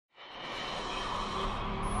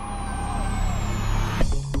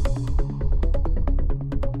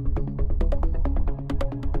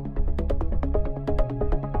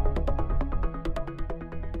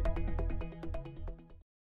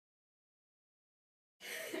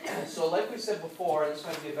So like we said before, and this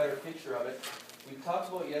might be a better picture of it, we talked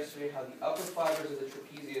about yesterday how the upper fibers of the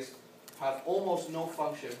trapezius have almost no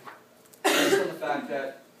function, based on the fact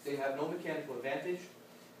that they have no mechanical advantage.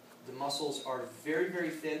 The muscles are very,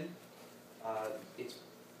 very thin. It's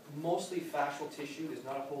mostly fascial tissue. There's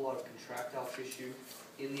not a whole lot of contractile tissue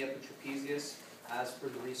in the upper trapezius, as per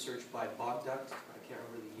the research by Bogduct. I can't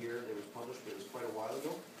remember the year that was published, but it was quite a while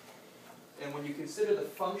ago. And when you consider the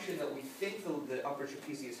function that we think the upper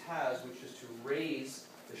trapezius has, which is to raise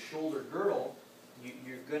the shoulder girdle,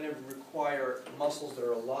 you're going to require muscles that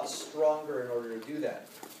are a lot stronger in order to do that.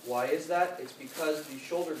 Why is that? It's because the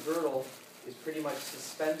shoulder girdle is pretty much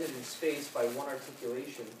suspended in space by one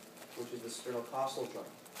articulation, which is the sternocostal joint.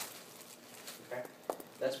 Okay?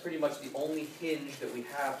 That's pretty much the only hinge that we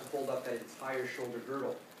have to hold up that entire shoulder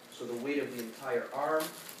girdle. So the weight of the entire arm,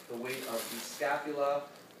 the weight of the scapula,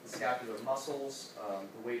 the scapular muscles,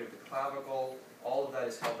 the weight of the clavicle, all of that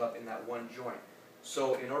is held up in that one joint.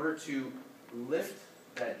 So in order to lift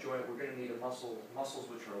that joint, we're going to need muscles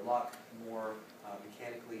which are a lot more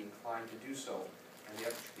mechanically inclined to do so. And the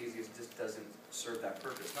upper trapezius just doesn't serve that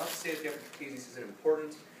purpose. Not to say that the upper trapezius isn't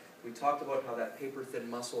important. We talked about how that paper-thin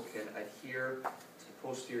muscle can adhere to the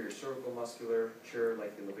posterior cervical musculature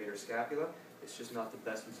like the levator scapula. It's just not the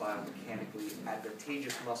best biomechanically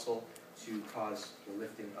advantageous muscle to cause the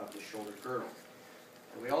lifting of the shoulder girdle.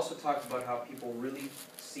 And we also talked about how people really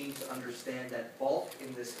seem to understand that bulk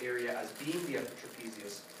in this area as being the upper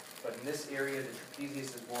trapezius, but in this area the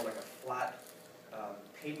trapezius is more like a flat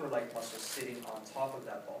paper-like muscle sitting on top of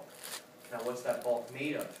that bulk. Now what's that bulk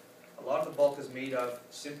made of? A lot of the bulk is made of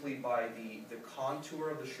simply by the contour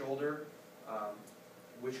of the shoulder,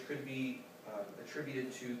 which could be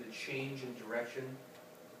attributed to the change in direction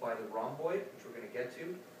by the rhomboid, which we're going to get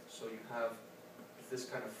to. So you have this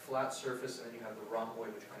kind of flat surface, and then you have the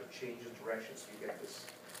rhomboid, which kind of changes direction, so you get this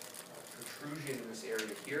protrusion in this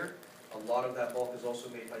area here. A lot of that bulk is also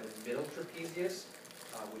made by the middle trapezius,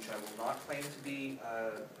 which I will not claim to be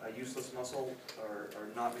a useless muscle or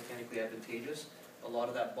not mechanically advantageous. A lot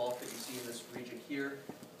of that bulk that you see in this region here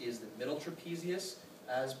is the middle trapezius.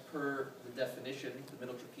 As per the definition, the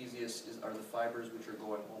middle trapezius are the fibers which are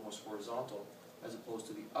going almost horizontal, as opposed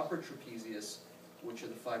to the upper trapezius, which are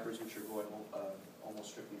the fibers which are going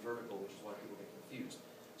almost strictly vertical, which is why people get confused.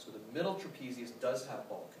 So the middle trapezius does have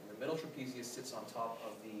bulk, and the middle trapezius sits on top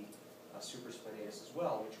of the supraspinatus as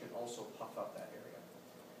well, which can also puff up that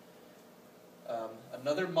area.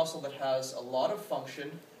 Another muscle that has a lot of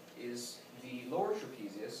function is the lower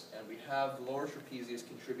trapezius, and we have the lower trapezius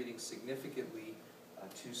contributing significantly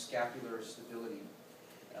to scapular stability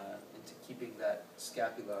and to keeping that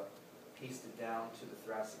scapula pasted down to the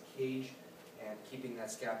thoracic cage and keeping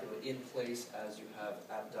that scapula in place as you have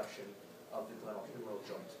abduction of the glenohumeral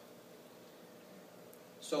joint.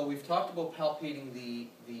 So we've talked about palpating the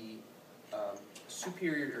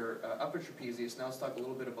superior or upper trapezius. Now let's talk a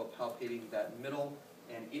little bit about palpating that middle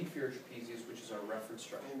and inferior trapezius, which is our reference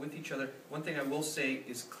structure. With each other, one thing I will say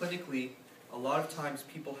is clinically, a lot of times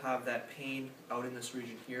people have that pain out in this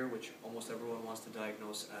region here, which almost everyone wants to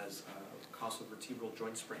diagnose as costovertebral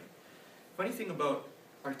joint sprain. Funny thing about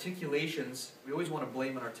articulations, we always want to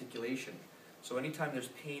blame an articulation. So anytime there's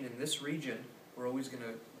pain in this region, we're always going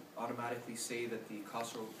to automatically say that the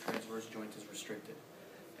costotransverse joint is restricted.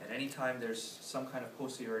 And anytime there's some kind of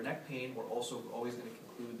posterior neck pain, we're also always going to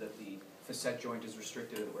conclude that the facet joint is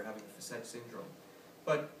restricted or that we're having a facet syndrome.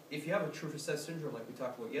 But if you have a true facet syndrome like we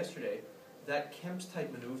talked about yesterday, that Kemp's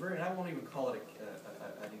type maneuver, and I won't even call it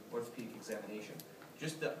an orthopedic examination,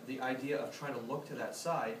 just the idea of trying to look to that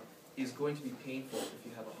side is going to be painful if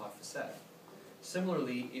you have a hot facet.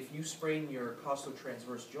 Similarly, if you sprain your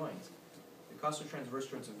costotransverse joint, the costotransverse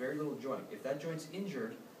joint is a very little joint. If that joint's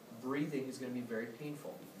injured, breathing is going to be very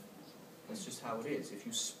painful. That's just how it is. If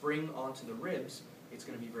you spring onto the ribs, it's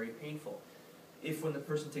going to be very painful. If when the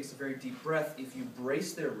person takes a very deep breath, if you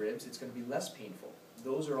brace their ribs, it's going to be less painful.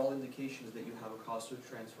 Those are all indications that you have a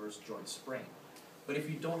costotransverse joint sprain. But if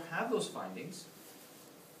you don't have those findings,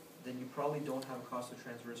 then you probably don't have a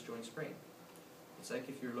costotransverse joint sprain. It's like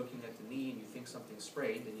if you're looking at the knee and you think something's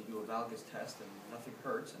sprained and you do a valgus test and nothing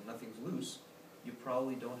hurts and nothing's loose, you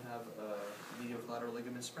probably don't have a medial collateral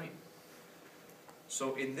ligament sprain.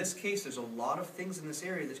 So in this case, there's a lot of things in this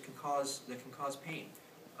area that can cause pain.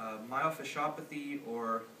 Myofasciopathy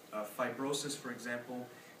or fibrosis, for example,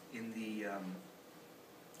 in the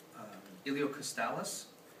iliocostalis.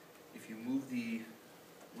 If you move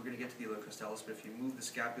we're going to get to the iliocostalis, but if you move the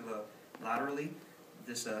scapula laterally,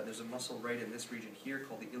 there's a muscle right in this region here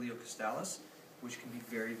called the iliocostalis, which can be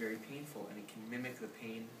very, very painful, and it can mimic the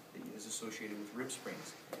pain that is associated with rib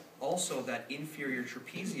sprains. Also, that inferior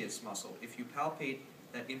trapezius muscle, if you palpate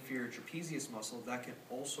that inferior trapezius muscle, that can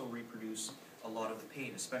also reproduce a lot of the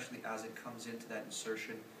pain, especially as it comes into that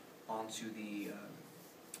insertion onto the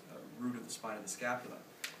root of the spine of the scapula.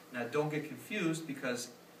 Now, don't get confused, because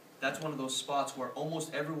that's one of those spots where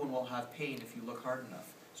almost everyone will have pain if you look hard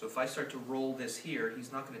enough. So if I start to roll this here,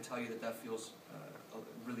 he's not going to tell you that that feels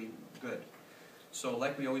really good. So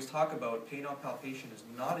like we always talk about, pain on palpation is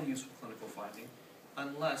not a useful clinical finding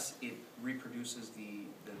unless it reproduces the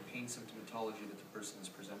pain symptomatology that the person is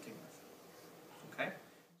presenting with. Okay?